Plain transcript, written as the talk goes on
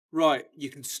Right, you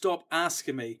can stop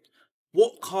asking me.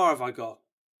 What car have I got?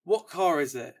 What car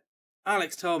is it?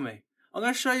 Alex, tell me. I'm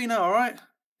going to show you now, alright?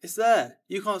 It's there.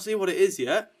 You can't see what it is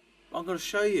yet, but I'm going to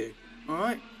show you,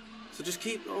 alright? So just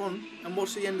keep on and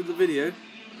watch the end of the video,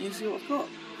 and you can see what I've got.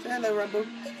 Say hello, Rambo.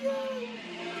 He's not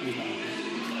happy.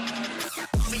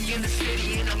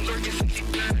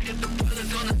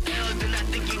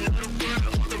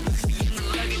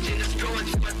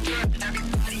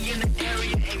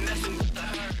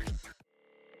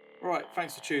 Right,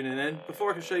 thanks for tuning in.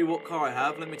 Before I can show you what car I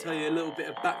have, let me tell you a little bit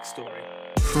of backstory.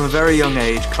 From a very young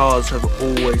age, cars have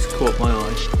always caught my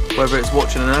eye. Whether it's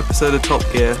watching an episode of Top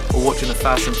Gear or watching a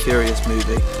Fast and Furious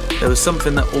movie, there was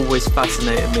something that always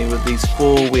fascinated me with these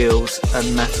four wheels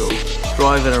and metal,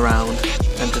 driving around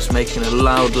and just making a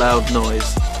loud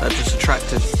noise that just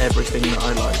attracted everything that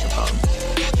I liked about them.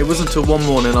 It wasn't until one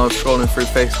morning I was scrolling through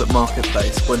Facebook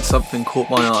Marketplace when something caught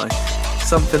my eye.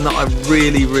 Something that I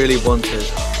really wanted.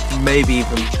 Maybe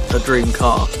even a dream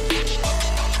car.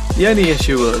 The only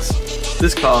issue was,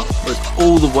 this car was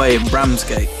all the way in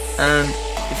Ramsgate, and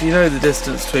if you know the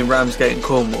distance between Ramsgate and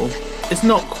Cornwall, it's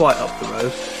not quite up the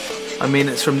road. I mean,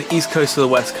 it's from the east coast to the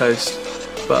west coast,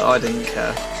 but I didn't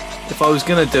care. If I was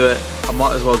gonna do it, I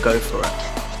might as well go for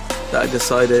it. That I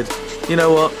decided, you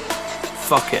know what,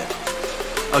 fuck it.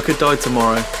 I could die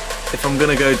tomorrow. If I'm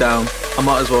gonna go down, I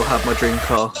might as well have my dream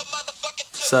car.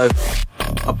 So,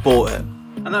 I bought it.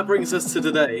 And that brings us to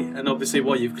today, and obviously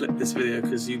why you've clicked this video,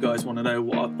 because you guys want to know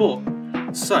what I've bought.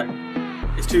 So,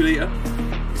 it's 2 litre,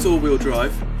 it's all-wheel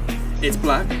drive, it's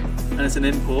black, and it's an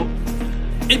import.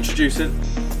 Introducing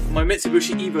my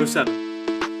Mitsubishi Evo 7.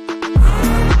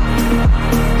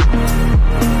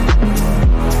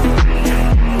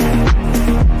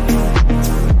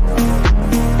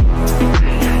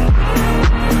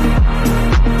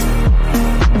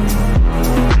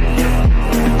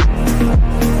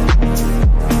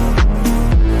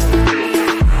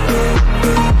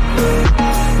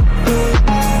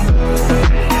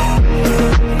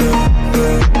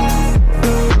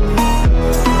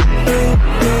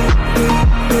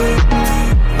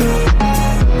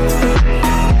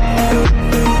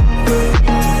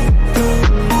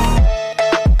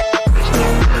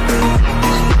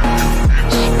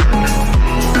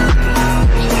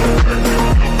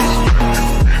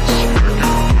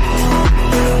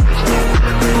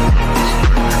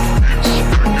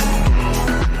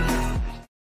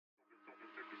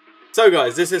 So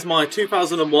guys, this is my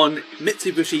 2001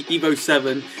 Mitsubishi Evo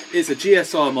 7. It's a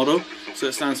GSR model, so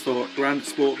it stands for Grand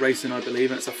Sport Racing, I believe,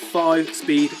 and it's a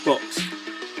 5-speed box.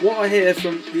 What I hear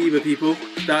from the Evo people,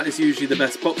 that is usually the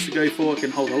best box to go for. It can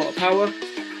hold a lot of power.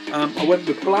 I went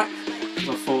with black, because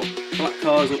I thought black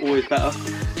cars are always better.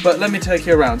 But let me take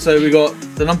you around. So we got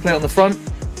the number plate on the front,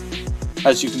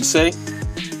 as you can see.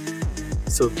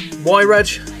 So Y-Reg,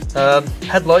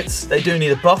 headlights, they do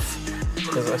need a buff.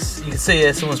 Because you can see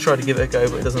here someone's tried to give it a go,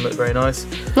 but it doesn't look very nice.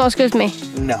 Not as good as me.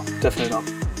 No, definitely not.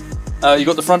 You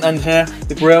got the front end here,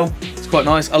 the grille, it's quite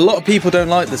nice. A lot of people don't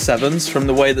like the 7s from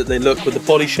the way that they look with the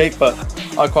body shape, but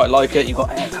I quite like it. You've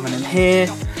got air coming in here,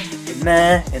 in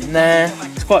there.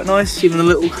 It's quite nice, even the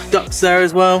little ducts there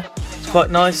as well. It's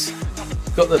quite nice.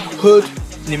 Got the hood,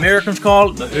 the Americans call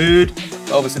it the hood.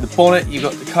 Obviously the bonnet, you've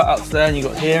got the cutouts there, and you've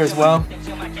got here as well.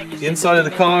 The inside of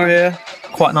the car here.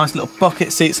 Quite nice little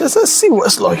bucket seats. Let's see what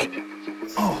it's like.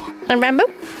 Oh. And Rambo?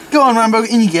 Go on, Rambo,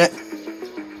 in you get.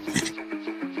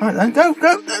 Alright then, go.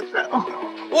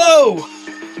 Whoa!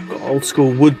 Got old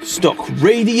school Woodstock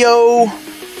radio.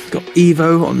 Got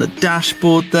Evo on the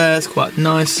dashboard there. It's quite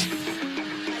nice.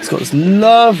 It's got this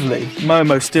lovely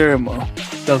Momo steering wheel.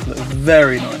 It does look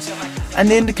very nice. And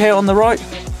the indicator on the right,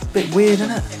 a bit weird,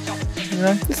 isn't it? You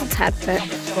know? Just a tad bit.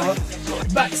 Got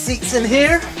back seats in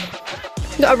here.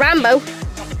 You got a Rambo.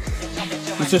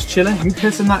 He's just chilling. You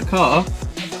piss in that car.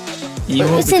 You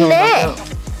What's in there?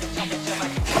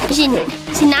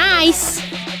 It's nice.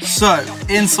 So,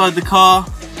 inside the car,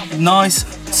 nice,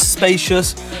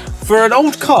 spacious. For an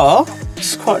old car,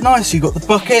 it's quite nice. You've got the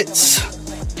buckets.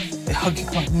 They hug you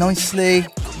quite nicely.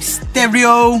 Got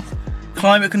stereo,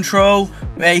 climate control,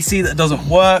 AC that doesn't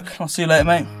work. I'll see you later,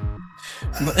 mate.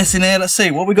 We've got this in here. Let's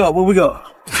see. What we got? We've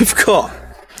got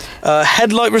a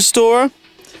headlight restorer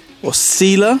or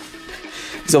sealer.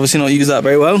 He's obviously not used that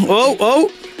very well. Oh!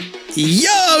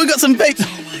 Yo, we got some vapes.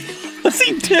 Oh my God, what's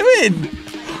he doing?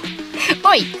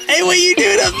 Oi! Hey, what are you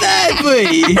doing up there, boy?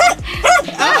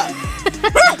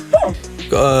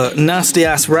 Got a nasty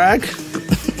ass rag.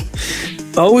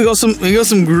 Oh, we got some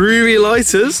groovy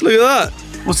lighters. Look at that.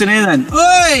 What's in here then?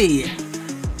 Oi!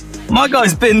 My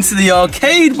guy's been to the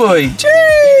arcade, boy.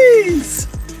 Jeez!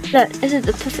 Look, this is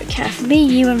the perfect car for me,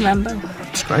 you and Rambo.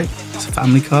 great. It's a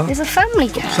family car. It's a family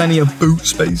car. Plenty of boot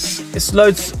space. It's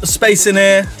loads of space in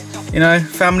here. You know,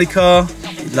 family car.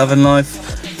 Loving life.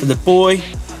 For the boy.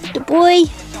 The boy.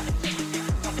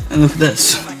 And look at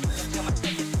this.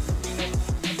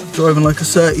 Driving like a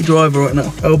 30 driver right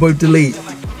now. Elbow delete.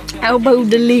 Elbow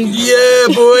delete. Yeah,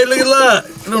 boy, look at that.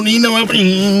 I don't need no elbow.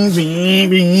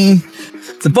 The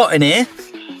button here.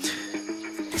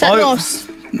 Is that NOS?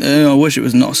 No, I wish it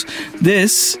was NOS.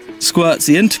 This squirts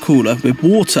the intercooler with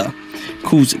water,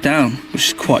 cools it down, which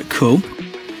is quite cool.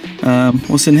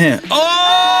 What's in here?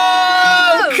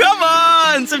 Oh, come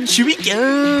on! Some chewy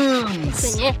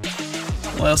gums.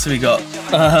 What else have we got?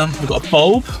 We've got a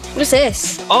bulb. What's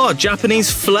this? Oh, Japanese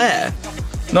flare.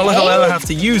 Not like I'll ever have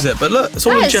to use it, but look, it's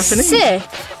all in Japanese. Sick.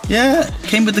 Yeah,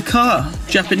 came with the car.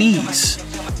 Japanese.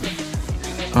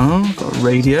 Oh, got a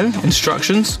radio.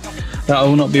 Instructions that I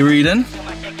will not be reading.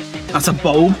 That's a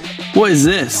bulb. What is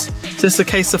this? Is this the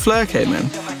case the flare came in?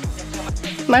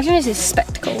 Imagine it's his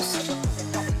spectacles.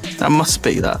 That must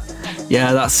be that.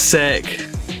 Yeah, that's sick.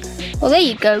 Well, there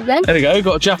you go then. There we go,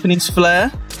 got a Japanese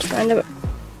flare.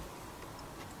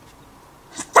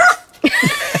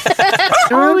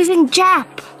 Oh, he's in Jap.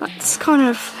 That's kind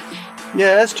of...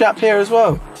 Yeah, there's Jap here as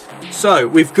well. So,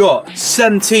 we've got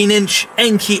 17-inch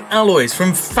Enki alloys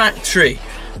from factory.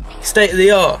 State of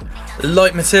the art.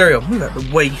 Light material. Look at the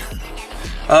weight.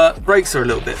 Brakes are a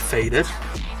little bit faded.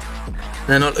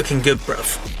 They're not looking good,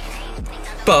 bruv.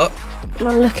 But...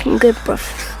 Not looking good, bruv.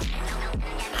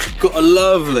 Got a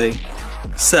lovely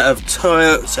set of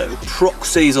Toyota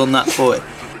Proxies on that boy.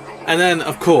 And then,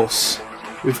 of course,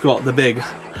 we've got the big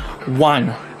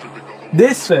Wang.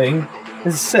 This thing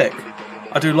is sick.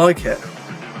 I do like it.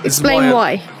 Explain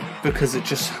why. Because it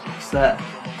just is there.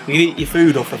 You can eat your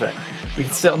food off of it. You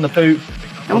can sit on the boot.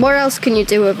 And what else can you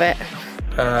do with it?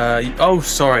 Oh,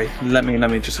 sorry. Let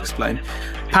me just explain.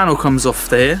 Panel comes off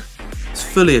there. It's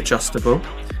fully adjustable.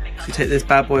 So you take this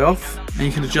bad boy off, and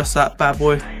you can adjust that bad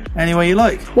boy any way you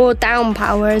like. More down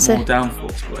power, is it? More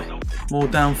downforce, boy. More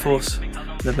downforce,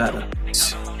 the better.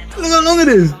 Look how long it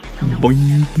is.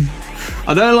 Boing.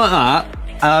 I don't like that,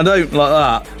 and I don't like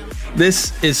that.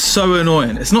 This is so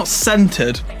annoying. It's not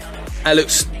centered. It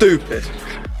looks stupid.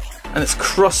 And it's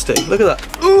crusty. Look at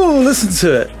that. Ooh, listen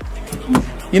to it.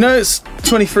 You know it's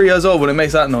 23 years old when it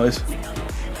makes that noise.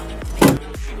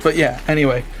 But yeah,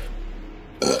 anyway.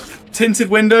 Tinted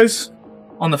windows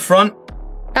on the front.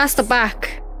 That's the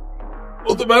back.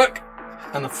 On the back.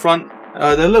 And the front.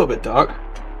 They're a little bit dark,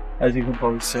 as you can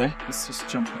probably see. Let's just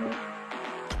jump around.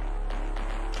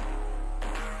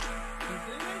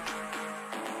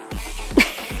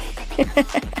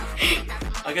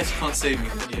 I guess you can't see me,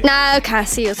 can you? No, I can't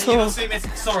see you at all. You can't see me?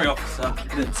 Sorry, officer. I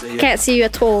didn't see you. Can't see you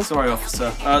at all. Sorry, officer.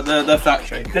 The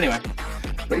factory. Anyway.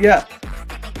 But yeah.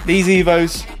 These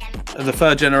Evos are the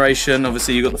third generation.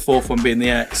 Obviously, you've got the fourth one being the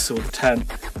X or the 10.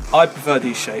 I prefer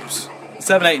these shapes.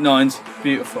 7, 8, 9's,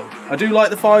 beautiful. I do like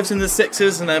the 5s and the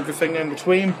 6s and everything in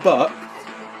between, but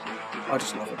I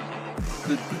just love it.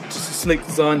 Just a sleek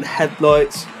design, the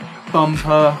headlights,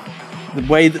 bumper, the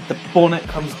way that the bonnet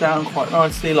comes down quite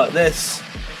nicely like this.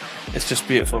 It's just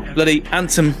beautiful. Bloody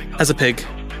handsome as a pig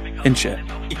in shit.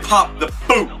 You pop the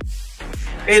boot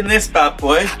in this bad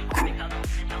boy.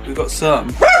 We've got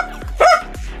some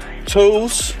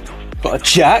tools, got a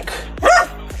jack,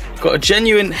 got a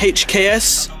genuine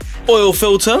HKS oil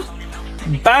filter,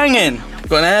 banging.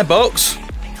 Got an airbox.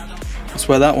 That's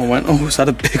where that one went. Oh, it's had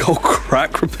a big old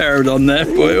crack repaired on there,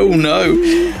 boy. Oh no.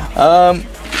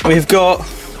 We've got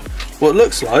what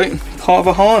looks like part of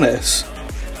a harness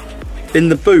in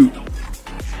the boot.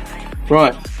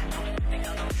 Right.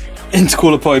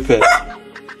 Intercooler piping.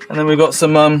 And then we've got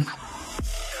some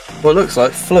what looks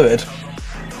like fluid.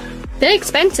 They're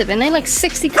expensive, and they're like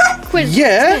 60 quid.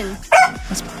 Yeah.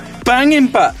 That's banging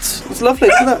bats. It's lovely.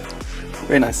 Look at that.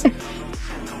 Very nice.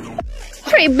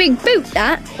 Pretty big boot,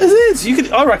 that. It is. You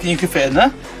could. I reckon you could fit in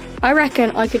there. I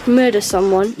reckon I could murder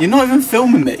someone. You're not even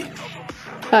filming me.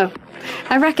 Oh.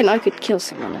 I reckon I could kill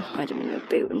someone and hide them in your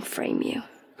boot and frame you.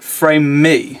 Frame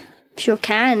me? Sure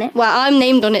can. Well, I'm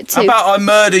named on it too. How about I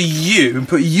murder you and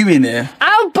put you in here?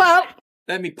 How about...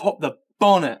 Let me pop the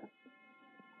bonnet.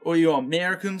 All you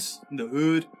Americans in the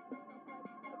hood.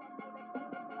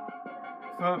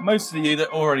 For most of you that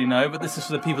already know, but this is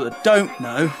for the people that don't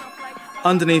know,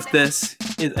 underneath this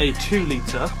is a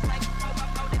 2-litre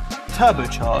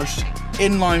turbocharged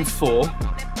inline 4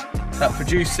 that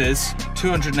produces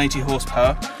 280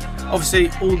 horsepower. Obviously,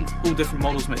 all different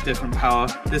models make different power.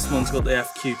 This one's got the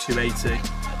FQ280.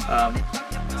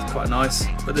 It's quite nice,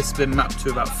 but this has been mapped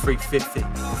to about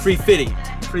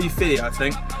 350, I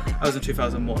think. That was in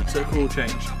 2001, so it could all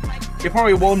change. You're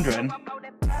probably wondering,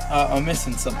 I'm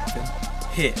missing something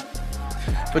here.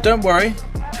 But don't worry,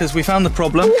 because we found the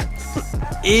problem.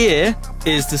 Here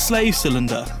is the slave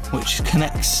cylinder, which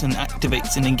connects and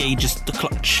activates and engages the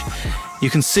clutch. You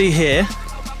can see here,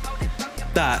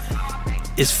 that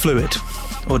is fluid,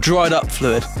 or dried up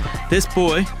fluid. This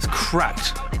boy is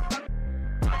cracked.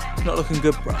 It's not looking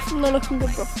good, bro. Not looking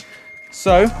good, bro.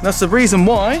 So, that's the reason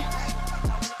why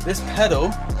this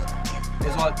pedal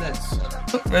is like this.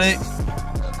 Ready?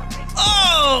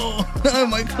 Oh! Oh,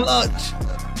 my clutch!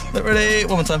 Look, ready?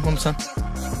 One more time, one more time.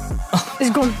 Oh. It's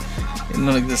gone.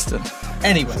 Non-existent.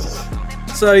 Anyway,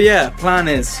 so yeah, plan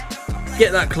is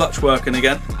get that clutch working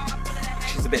again.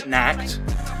 She's a bit knacked.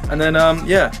 And then,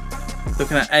 yeah,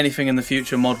 looking at anything in the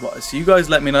future mod-wise. So you guys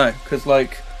let me know, because,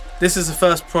 like, this is the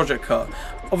first project car.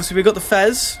 Obviously, we got the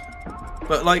Fez,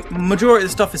 but, like, majority of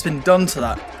the stuff has been done to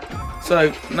that.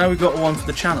 So now we've got one for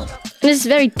the channel. And this is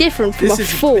very different from a Ford.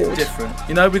 This is a bit different.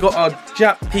 You know, we got our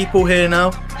Jap people here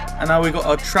now, and now we got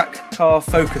our track car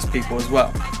focus people as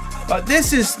well. Like,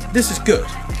 this is good,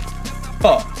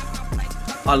 but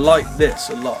I like this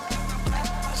a lot.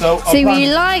 So see,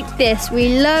 we like this,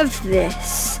 we love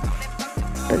this,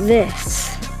 but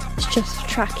this is just for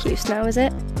track use now, is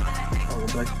it?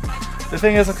 Probably. The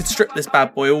thing is, I could strip this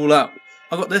bad boy all out.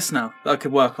 I got this now that I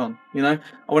could work on, you know?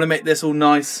 I want to make this all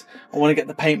nice. I want to get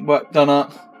the paintwork done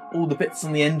up, all the bits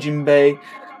on the engine bay,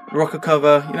 the rocker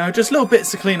cover, you know, just little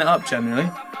bits to clean it up generally.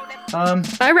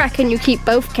 I reckon you keep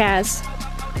both cars.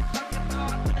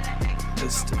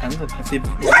 It's dependent. If the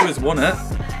viewers want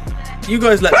it, you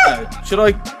guys let me know. Should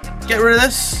I get rid of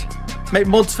this? Make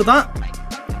mods for that?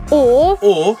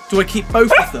 Or do I keep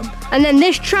both of them? And then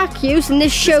this track use and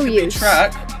this show use.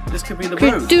 This could be the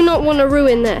road. You do not want to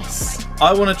ruin this.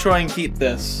 I want to try and keep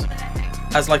this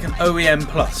as like an OEM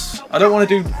plus. I don't want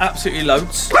to do absolutely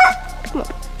loads. Come on.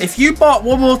 If you bark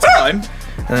one more time,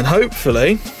 and then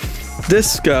hopefully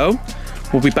this girl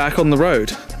will be back on the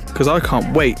road, because I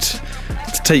can't wait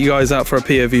to take you guys out for a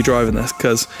POV driving this,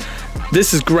 because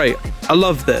this is great. I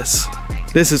love this.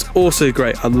 This is also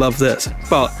great. I love this.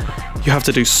 But you have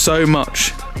to do so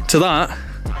much to that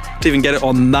to even get it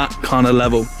on that kind of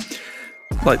level.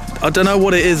 Like, I don't know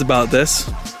what it is about this.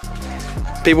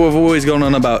 People have always gone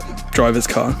on about driver's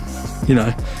car, you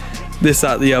know, this,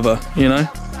 that, the other, you know.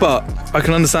 But I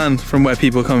can understand from where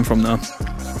people are coming from now.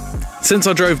 Since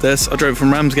I drove this, I drove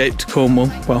from Ramsgate to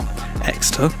Cornwall, well,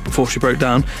 Exeter, before she broke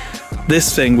down.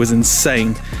 This thing was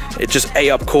insane. It just ate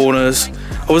up corners.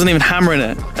 I wasn't even hammering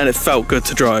it, and it felt good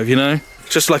to drive, you know?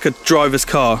 Just like a driver's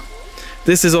car.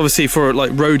 This is obviously for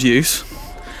like road use,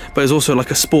 but it's also like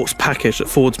a sports package that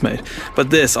Ford's made. But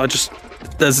this,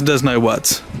 there's no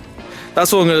words.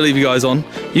 That's all I'm gonna leave you guys on.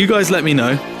 You guys let me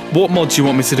know what mods you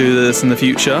want me to do to this in the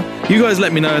future. You guys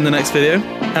let me know in the next video,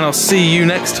 and I'll see you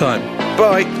next time.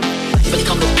 Bye.